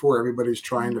said before, everybody's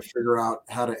trying to figure out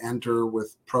how to enter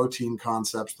with protein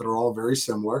concepts that are all very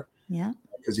similar. Yeah.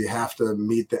 Because you have to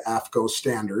meet the AFCO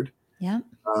standard. Yeah.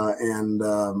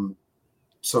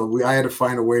 So I had to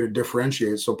find a way to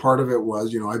differentiate. So part of it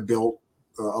was, I built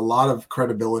a lot of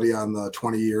credibility on the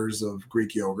 20 years of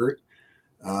Greek yogurt.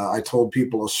 I told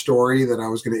people a story that I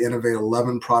was going to innovate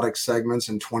 11 product segments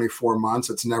in 24 months.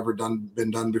 It's never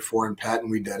been done before in pet, and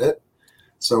we did it.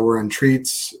 So we're in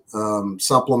treats,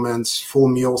 supplements, full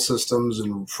meal systems,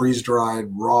 and freeze-dried,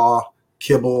 raw,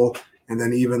 kibble, and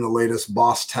then even the latest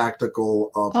Boss Tactical.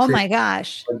 Oh my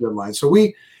gosh! Line. So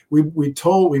we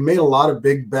made a lot of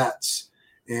big bets,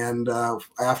 and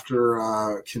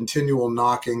after continual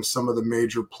knocking, some of the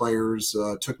major players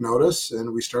took notice,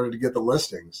 and we started to get the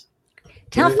listings.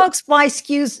 Tell folks why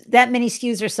that many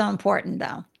SKUs are so important,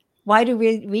 though. Why do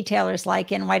retailers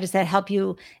like it, and why does that help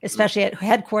you, especially at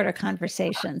headquarter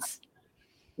conversations?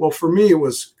 Well, for me, it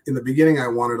was in the beginning, I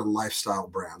wanted a lifestyle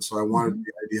brand. So I wanted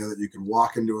the idea that you could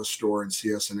walk into a store and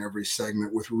see us in every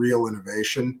segment with real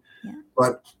innovation. Yeah.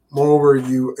 But moreover,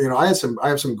 I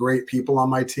have some great people on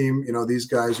my team. These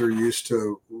guys are used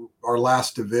to our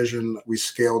last division. We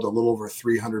scaled a little over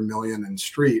 300 million in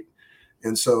street.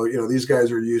 And so, these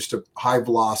guys are used to high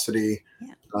velocity,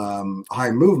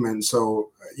 high movement.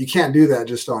 So you can't do that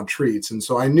just on treats. And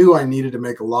so I knew I needed to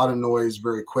make a lot of noise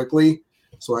very quickly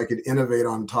so I could innovate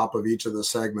on top of each of the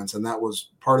segments. And that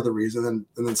was part of the reason. And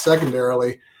then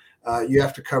secondarily, you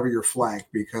have to cover your flank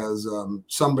because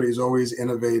somebody's always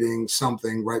innovating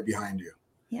something right behind you.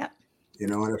 Yeah.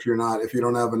 And if you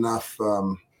don't have enough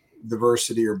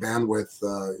diversity or bandwidth,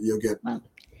 you'll get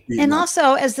and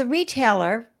also as the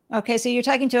retailer. Okay, so you're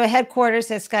talking to a headquarters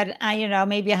that's got,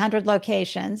 maybe 100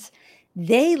 locations.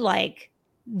 They like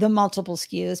the multiple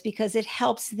SKUs because it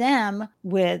helps them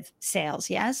with sales.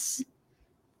 Yes.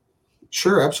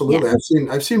 Sure, absolutely.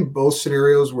 Yeah. I've seen both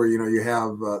scenarios where you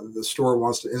have the store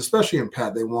wants to, especially in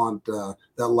pet, they want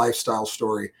that lifestyle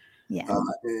story. Yeah.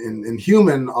 In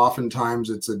human, oftentimes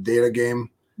it's a data game.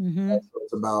 Mm-hmm. So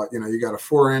it's about you got a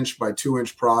 4-inch by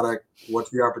 2-inch product. What's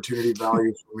the opportunity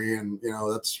value for me? And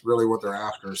that's really what they're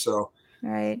after. So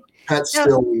right, pets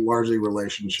still largely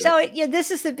relationship. So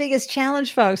this is the biggest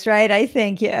challenge, folks. Right? I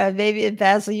think maybe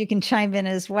Basil, you can chime in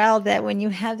as well. That when you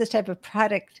have this type of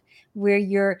product where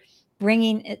you're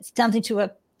bringing something to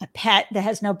a pet that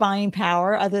has no buying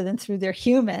power other than through their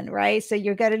human, right? So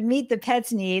you're going to meet the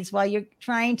pet's needs while you're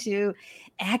trying to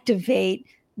activate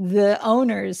the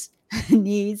owner's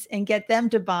needs and get them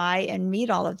to buy and meet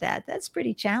all of that. That's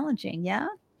pretty challenging. Yeah.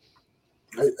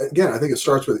 Again, I think it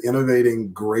starts with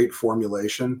innovating great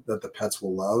formulation that the pets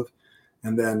will love.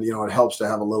 And then, it helps to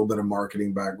have a little bit of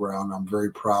marketing background. I'm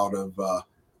very proud of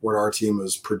what our team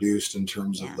has produced in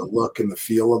terms of the look and the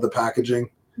feel of the packaging.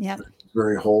 Yeah. It's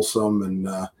very wholesome and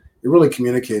it really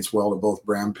communicates well to both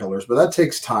brand pillars, but that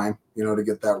takes time, to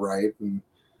get that right. And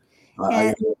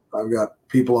I've got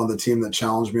people on the team that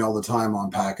challenge me all the time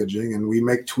on packaging, and we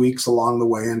make tweaks along the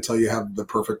way until you have the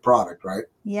perfect product, right?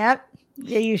 Yep.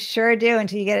 Yeah, you sure do,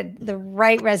 until you get the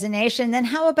right resonation. Then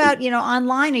how about,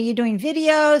 online? Are you doing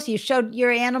videos? You showed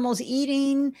your animals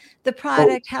eating the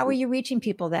product. How are you reaching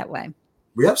people that way?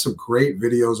 We have some great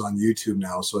videos on YouTube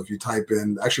now. So if you type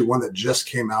in, actually one that just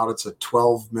came out, it's a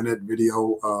 12-minute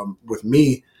video with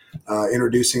me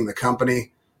introducing the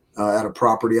company at a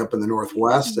property up in the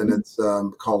Northwest. And it's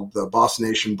called the Boss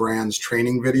Nation Brands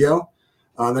training video.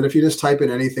 Then if you just type in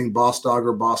anything, Boss Dog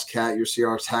or Boss Cat, you'll see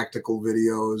our tactical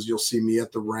videos. You'll see me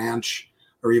at the ranch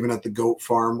or even at the goat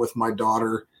farm with my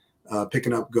daughter,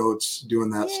 picking up goats,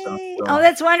 doing that stuff. So. Oh,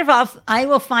 that's wonderful. I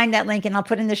will find that link and I'll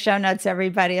put in the show notes,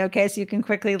 everybody. Okay. So you can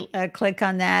quickly click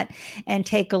on that and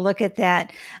take a look at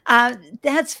that.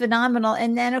 That's phenomenal.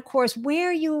 And then of course, where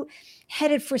are you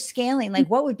headed for scaling? Like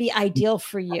what would be ideal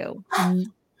for you?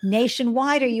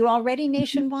 Nationwide? Are you already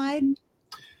nationwide?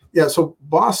 Yeah. So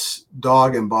Boss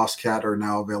Dog and Boss Cat are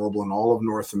now available in all of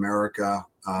North America.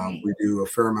 We do a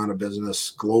fair amount of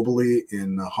business globally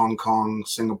in Hong Kong,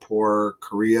 Singapore,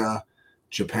 Korea,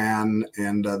 Japan,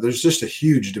 and there's just a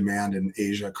huge demand in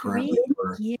Asia currently.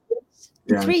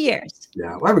 3 years.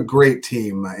 Yeah, I have a great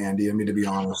team, Andy. I mean, to be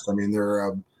honest, I mean,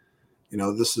 they're,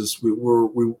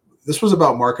 this was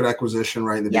about market acquisition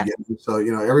right in the beginning. So,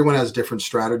 everyone has different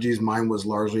strategies. Mine was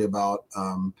largely about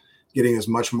getting as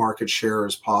much market share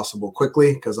as possible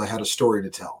quickly because I had a story to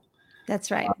tell.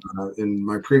 That's right. In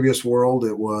my previous world,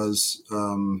 it was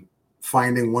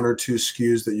finding 1 or 2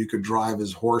 SKUs that you could drive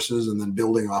as horses and then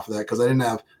building off of that because I didn't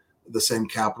have the same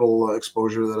capital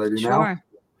exposure that I do now.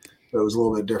 So it was a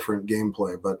little bit different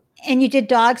gameplay. And you did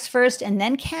dogs first and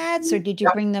then cats, or did you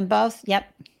bring them both? Yep.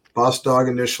 Boss Dog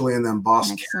initially and then Boss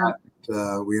Cat.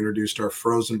 We introduced our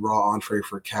frozen raw entree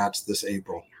for cats this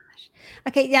April.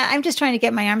 Okay. Yeah. I'm just trying to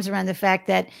get my arms around the fact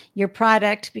that your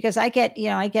product, because I get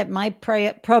my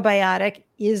probiotic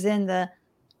is in the,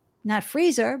 not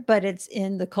freezer, but it's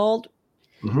in the cold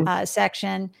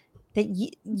section.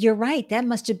 That you're right. That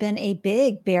must've been a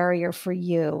big barrier for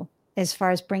you as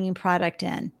far as bringing product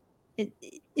in.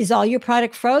 Is all your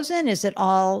product frozen? Is it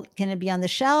all going to be on the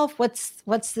shelf?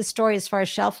 What's the story as far as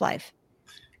shelf life?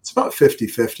 It's about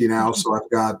 50-50 now. So I've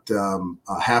got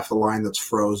half the line that's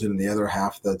frozen and the other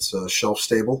half that's shelf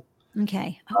stable.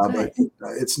 Okay. Oh, good.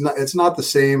 But it's not the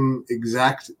same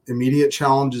exact immediate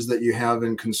challenges that you have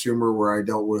in consumer, where I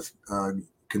dealt with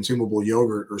consumable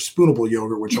yogurt or spoonable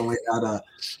yogurt, which only had a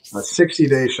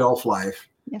 60-day shelf life.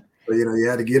 Yeah. But you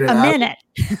had to get it A out. minute.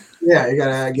 Yeah, you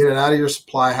got to get it out of your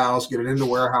supply house, get it into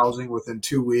warehousing within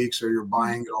 2 weeks, or you're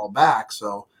buying it all back.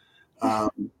 So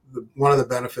one of the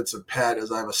benefits of pet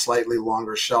is I have a slightly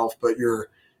longer shelf, but your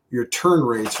turn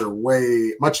rates are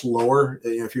way much lower.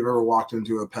 If you've ever walked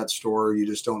into a pet store, you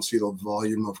just don't see the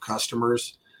volume of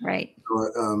customers. Right.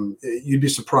 You'd be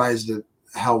surprised at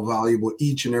how valuable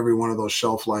each and every one of those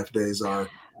shelf life days are,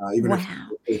 even if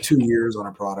they're 2 years on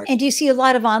a product. And do you see a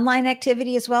lot of online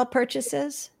activity as well,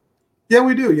 purchases? Yeah,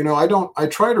 we do. I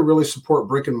try to really support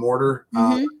brick and mortar.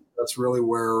 That's really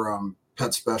where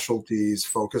Pet Specialties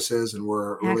focuses, and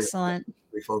we're really excellent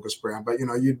focused brand. But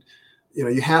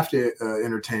you have to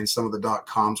entertain some of the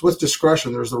 .coms with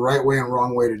discretion. There's the right way and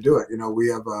wrong way to do it. We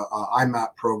have a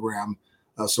IMAP program,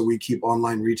 so we keep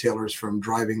online retailers from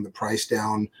driving the price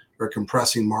down or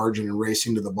compressing margin and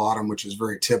racing to the bottom, which is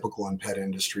very typical in pet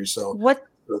industry. So what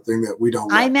the thing that we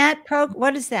don't IMAP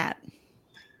what is that?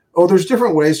 Oh, there's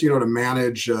different ways, to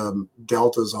manage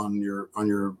deltas on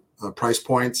your price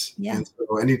points. Yeah. And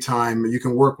so anytime you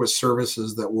can work with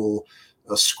services that will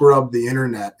scrub the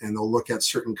internet, and they'll look at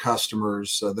certain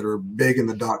customers that are big in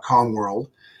the .com world.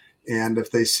 And if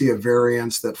they see a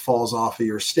variance that falls off of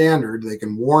your standard, they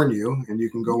can warn you, and you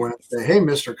can go in and say, hey,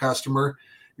 Mr. Customer,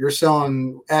 you're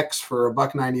selling X for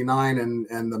 $1.99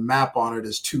 and the map on it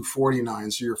is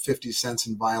 $2.49. So you're 50 cents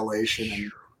in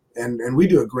violation. And we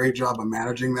do a great job of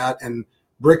managing that. And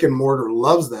brick and mortar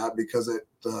loves that because it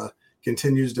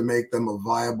continues to make them a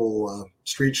viable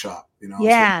street shop.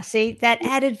 Yeah. See, that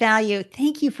added value.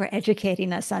 Thank you for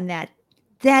educating us on that.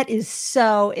 That is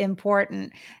so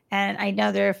important. And I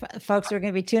know there are folks who are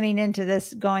going to be tuning into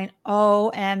this going,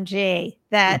 OMG,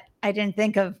 that I didn't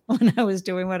think of when I was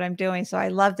doing what I'm doing. So I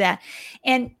love that.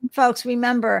 And folks,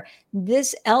 remember,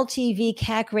 this LTV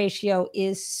CAC ratio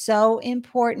is so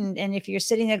important. And if you're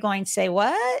sitting there going, say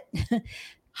what?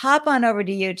 Hop on over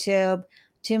to YouTube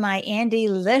to my Andy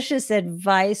Licious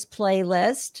Advice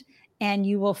playlist, and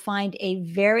you will find a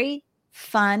very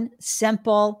fun,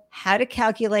 simple, how to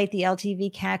calculate the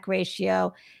LTV CAC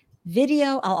ratio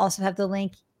video. I'll also have the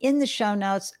link in the show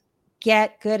notes.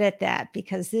 Get good at that,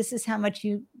 because this is how much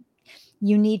you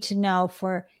need to know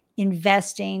for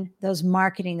investing those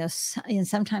marketing, those and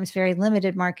sometimes very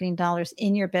limited marketing dollars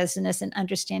in your business, and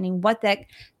understanding what that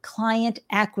client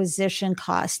acquisition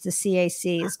cost, the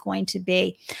CAC, is going to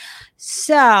be.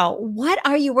 So what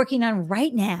are you working on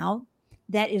right now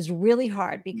that is really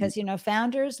hard? Because,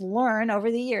 founders learn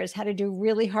over the years how to do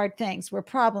really hard things. We're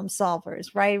problem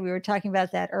solvers, right? We were talking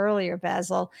about that earlier,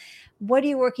 Basil. What are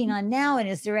you working on now? And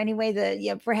is there any way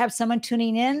that perhaps someone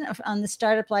tuning in on the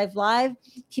Startup Live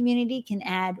community can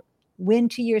add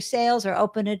wind to your sails or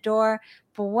open a door?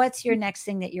 But what's your next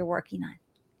thing that you're working on?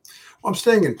 Well, I'm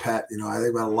staying in pet. I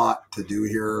think about a lot to do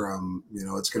here.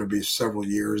 It's going to be several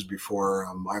years before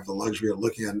I have the luxury of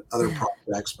looking at other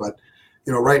projects. But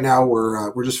right now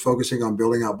we're just focusing on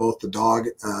building out both the dog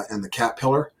and the cat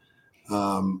pillar.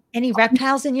 Any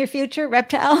reptiles in your future?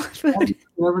 Reptile? You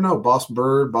never know. Boss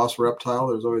bird, boss reptile.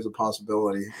 There's always a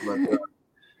possibility. But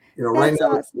right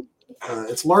now awesome.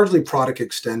 It's largely product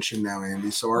extension now,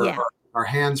 Andy. So our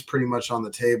hands pretty much on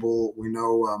the table. We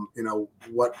know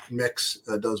what mix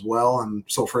does well. And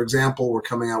so, for example, we're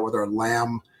coming out with our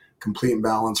lamb complete and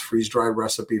balanced freeze dried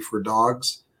recipe for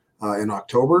dogs in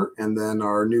October, and then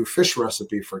our new fish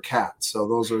recipe for cats. So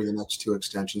those are the next two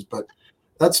extensions, but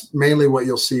that's mainly what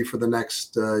you'll see for the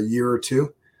next year or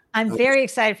two. I'm very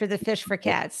excited for the fish for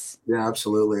cats. Yeah,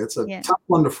 absolutely. It's a tough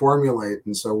one to formulate.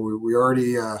 And so we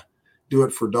already do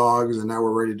it for dogs, and now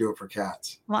we're ready to do it for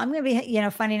cats. Well, I'm going to be,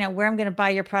 finding out where I'm going to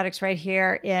buy your products right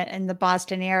here in the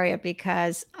Boston area,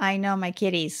 because I know my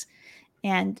kitties,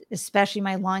 and especially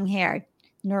my long-haired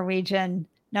Russian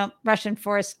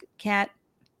forest cat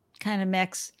kind of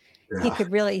mix. Yeah. He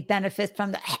could really benefit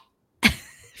from the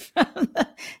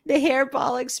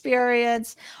hairball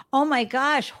experience. Oh my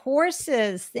gosh,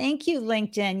 horses. Thank you,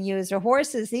 LinkedIn user.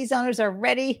 Horses, these owners are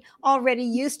already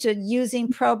used to using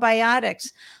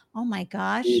probiotics. Oh my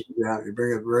gosh. Yeah, you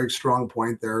bring a very strong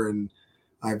point there. And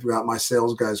I've got my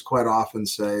sales guys quite often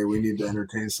say we need to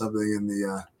entertain something in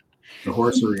the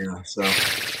horse arena. So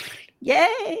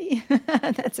yay.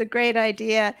 That's a great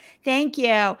idea. Thank you.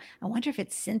 I wonder if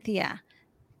it's Cynthia.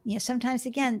 Sometimes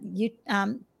again,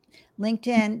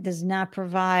 LinkedIn does not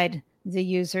provide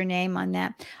the username on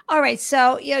that. All right.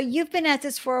 So, you've been at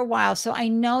this for a while. So I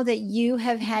know that you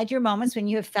have had your moments when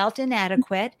you have felt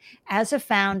inadequate as a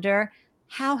founder.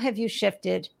 How have you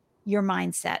shifted your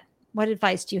mindset? What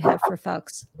advice do you have for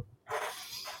folks?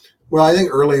 Well, I think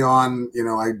early on,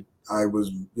 I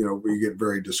was, we get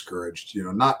very discouraged,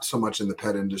 not so much in the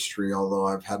pet industry, although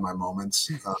I've had my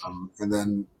moments. And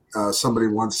then somebody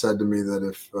once said to me that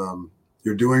if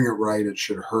you're doing it right, it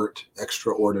should hurt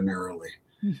extraordinarily.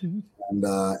 Mm-hmm.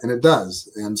 And it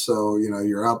does. And so,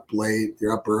 you're up late,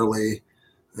 you're up early.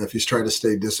 If you try to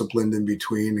stay disciplined in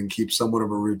between and keep somewhat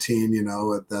of a routine,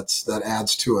 that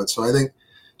adds to it. So I think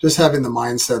just having the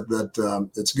mindset that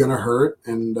it's going to hurt,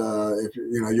 and if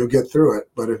you'll get through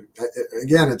it. But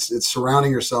again, it's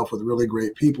surrounding yourself with really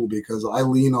great people, because I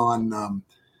lean on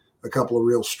a couple of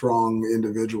real strong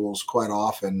individuals quite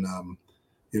often,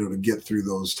 to get through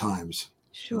those times.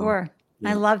 Sure.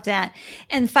 I love that.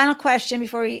 And final question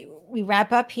before we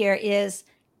wrap up here is,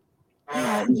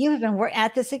 you have been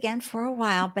at this again for a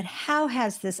while, but how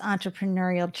has this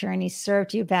entrepreneurial journey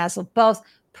served you, Basil, both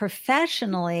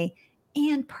professionally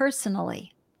and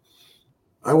personally?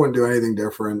 I wouldn't do anything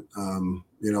different.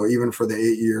 Even for the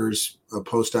 8 years of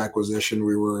post-acquisition,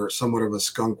 we were somewhat of a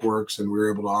skunk works, and we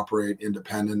were able to operate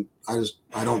independent. I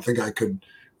don't think I could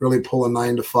really pull a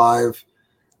 9 to 5.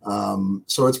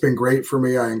 So it's been great for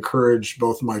me. I encourage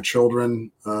both my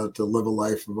children to live a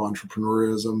life of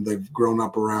entrepreneurism. They've grown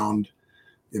up around,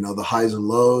 the highs and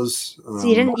lows. So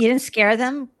you didn't scare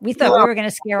them? We thought we were going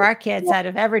to scare our kids out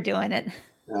of ever doing it.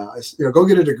 Go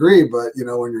get a degree, but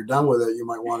when you're done with it, you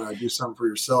might want to do something for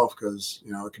yourself, because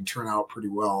it can turn out pretty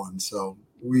well. And so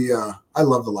I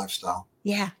love the lifestyle.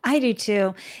 Yeah, I do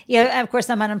too. Yeah, of course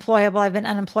I'm unemployable. I've been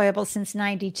unemployable since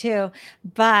 92,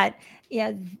 but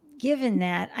yeah. Given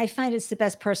that, I find it's the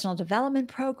best personal development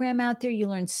program out there. You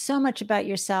learn so much about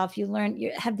yourself.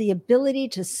 You have the ability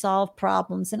to solve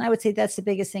problems. And I would say that's the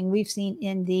biggest thing we've seen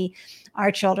in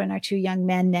our children, our 2 young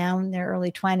men now in their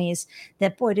early 20s,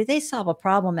 that boy, do they solve a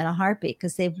problem in a heartbeat,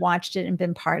 because they've watched it and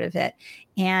been part of it.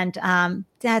 And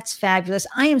that's fabulous.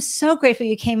 I am so grateful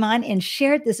you came on and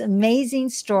shared this amazing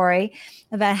story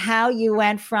about how you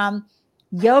went from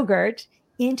yogurt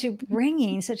into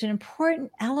bringing such an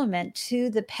important element to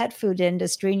the pet food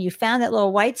industry. And you found that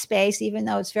little white space, even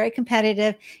though it's very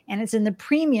competitive and it's in the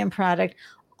premium product.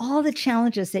 All the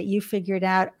challenges that you figured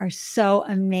out are so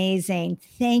amazing.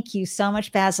 Thank you so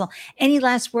much, Basil. Any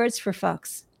last words for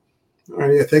folks? All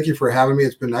right, yeah, thank you for having me.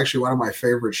 It's been actually one of my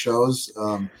favorite shows.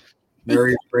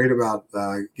 Mary's great about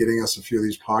getting us a few of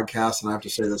these podcasts, and I have to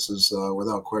say this is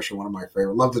without question one of my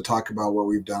favorite. Love to talk about what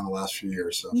we've done the last few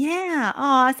years. So. Yeah.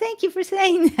 Oh, thank you for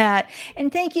saying that.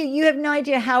 And thank you. You have no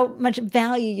idea how much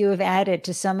value you have added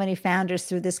to so many founders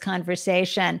through this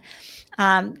conversation.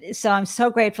 So I'm so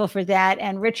grateful for that.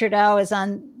 And Richard O is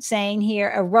saying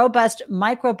here, a robust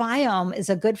microbiome is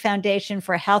a good foundation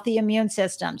for healthy immune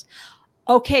systems.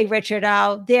 Okay, Richard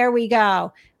O, there we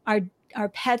go. Our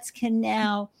pets can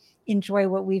now enjoy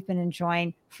what we've been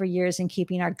enjoying for years in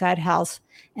keeping our gut health.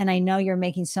 And I know you're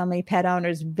making so many pet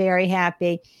owners very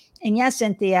happy. And yes,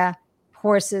 Cynthia,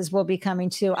 horses will be coming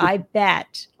too. I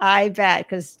bet,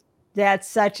 because that's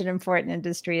such an important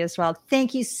industry as well.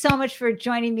 Thank you so much for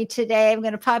joining me today. I'm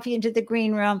going to pop you into the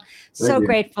green room. So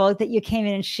grateful that you came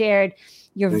in and shared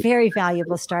your very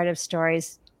valuable startup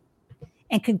stories.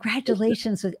 And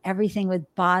congratulations with everything with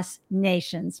Boss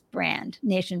Nation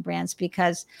Brands,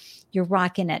 because you're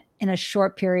rocking it in a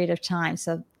short period of time.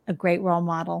 So a great role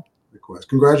model. Request.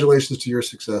 Congratulations to your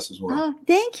success as well. Oh,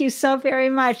 thank you so very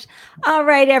much. All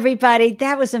right, everybody.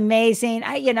 That was amazing.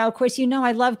 Of course,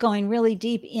 I love going really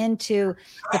deep into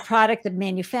the product, the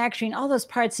manufacturing, all those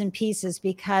parts and pieces,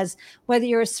 because whether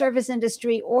you're a service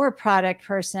industry or a product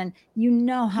person,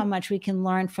 how much we can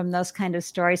learn from those kind of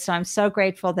stories. So I'm so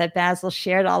grateful that Basil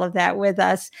shared all of that with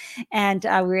us, and we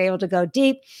were able to go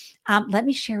deep. Let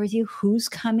me share with you who's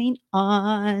coming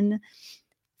on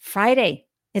Friday.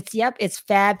 It's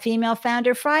Fab Female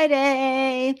Founder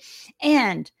Friday.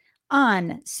 And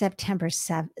on September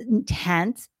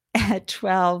 10th at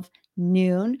 12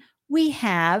 noon, we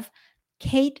have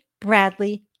Kate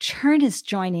Bradley Chernus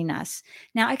joining us.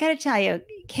 Now, I got to tell you,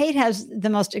 Kate has the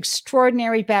most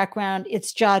extraordinary background.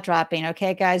 It's jaw-dropping,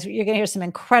 okay, guys? You're going to hear some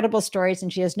incredible stories,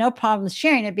 and she has no problem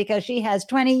sharing it because she has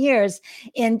 20 years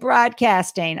in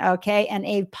broadcasting, okay, and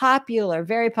a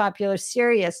very popular,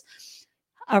 serious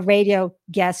a radio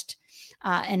guest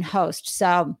and host.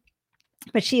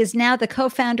 But she is now the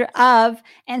co-founder of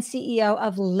and CEO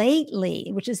of Lately,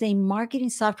 which is a marketing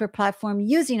software platform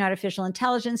using artificial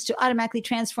intelligence to automatically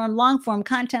transform long-form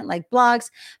content like blogs,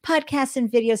 podcasts,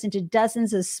 and videos into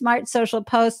dozens of smart social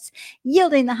posts,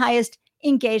 yielding the highest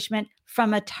engagement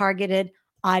from a targeted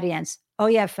audience. Oh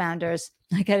yeah, founders,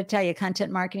 I got to tell you,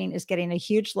 content marketing is getting a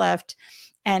huge lift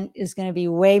and is going to be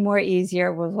way more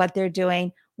easier with what they're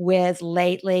doing with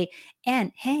lately.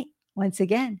 And hey, once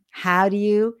again, how do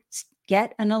you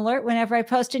get an alert whenever I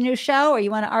post a new show, or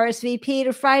you want to RSVP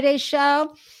to Friday's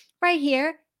show? Right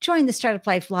here, join the Startup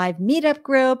Life Live meetup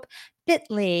group,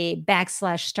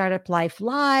 bit.ly/Startup Life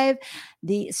Live.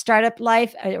 The Startup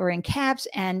Life are in caps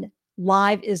and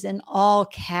Live is in all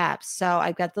caps. So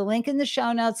I've got the link in the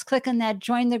show notes. Click on that,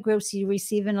 join the group so you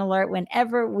receive an alert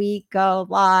whenever we go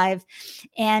live.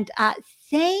 And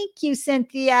thank you,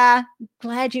 Cynthia.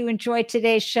 Glad you enjoyed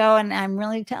today's show. And I'm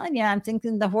really telling you, I'm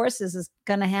thinking the horses is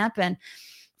going to happen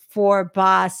for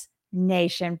Boss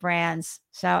Nation Brands.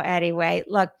 So anyway,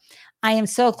 look, I am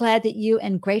so glad that you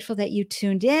and grateful that you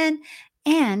tuned in.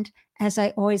 And as I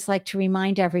always like to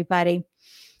remind everybody,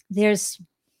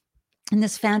 in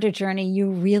this founder journey, you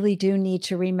really do need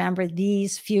to remember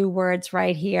these few words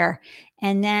right here.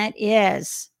 And that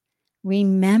is,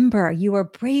 remember, you are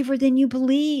braver than you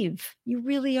believe. You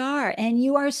really are. And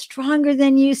you are stronger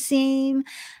than you seem.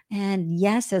 And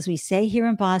yes, as we say here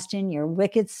in Boston, you're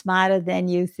wicked smarter than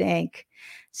you think.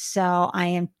 So I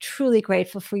am truly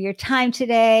grateful for your time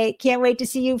today. Can't wait to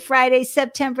see you Friday,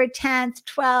 September 10th,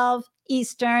 12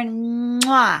 Eastern.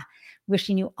 Mwah!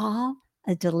 Wishing you all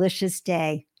a delicious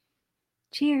day.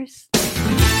 Cheers.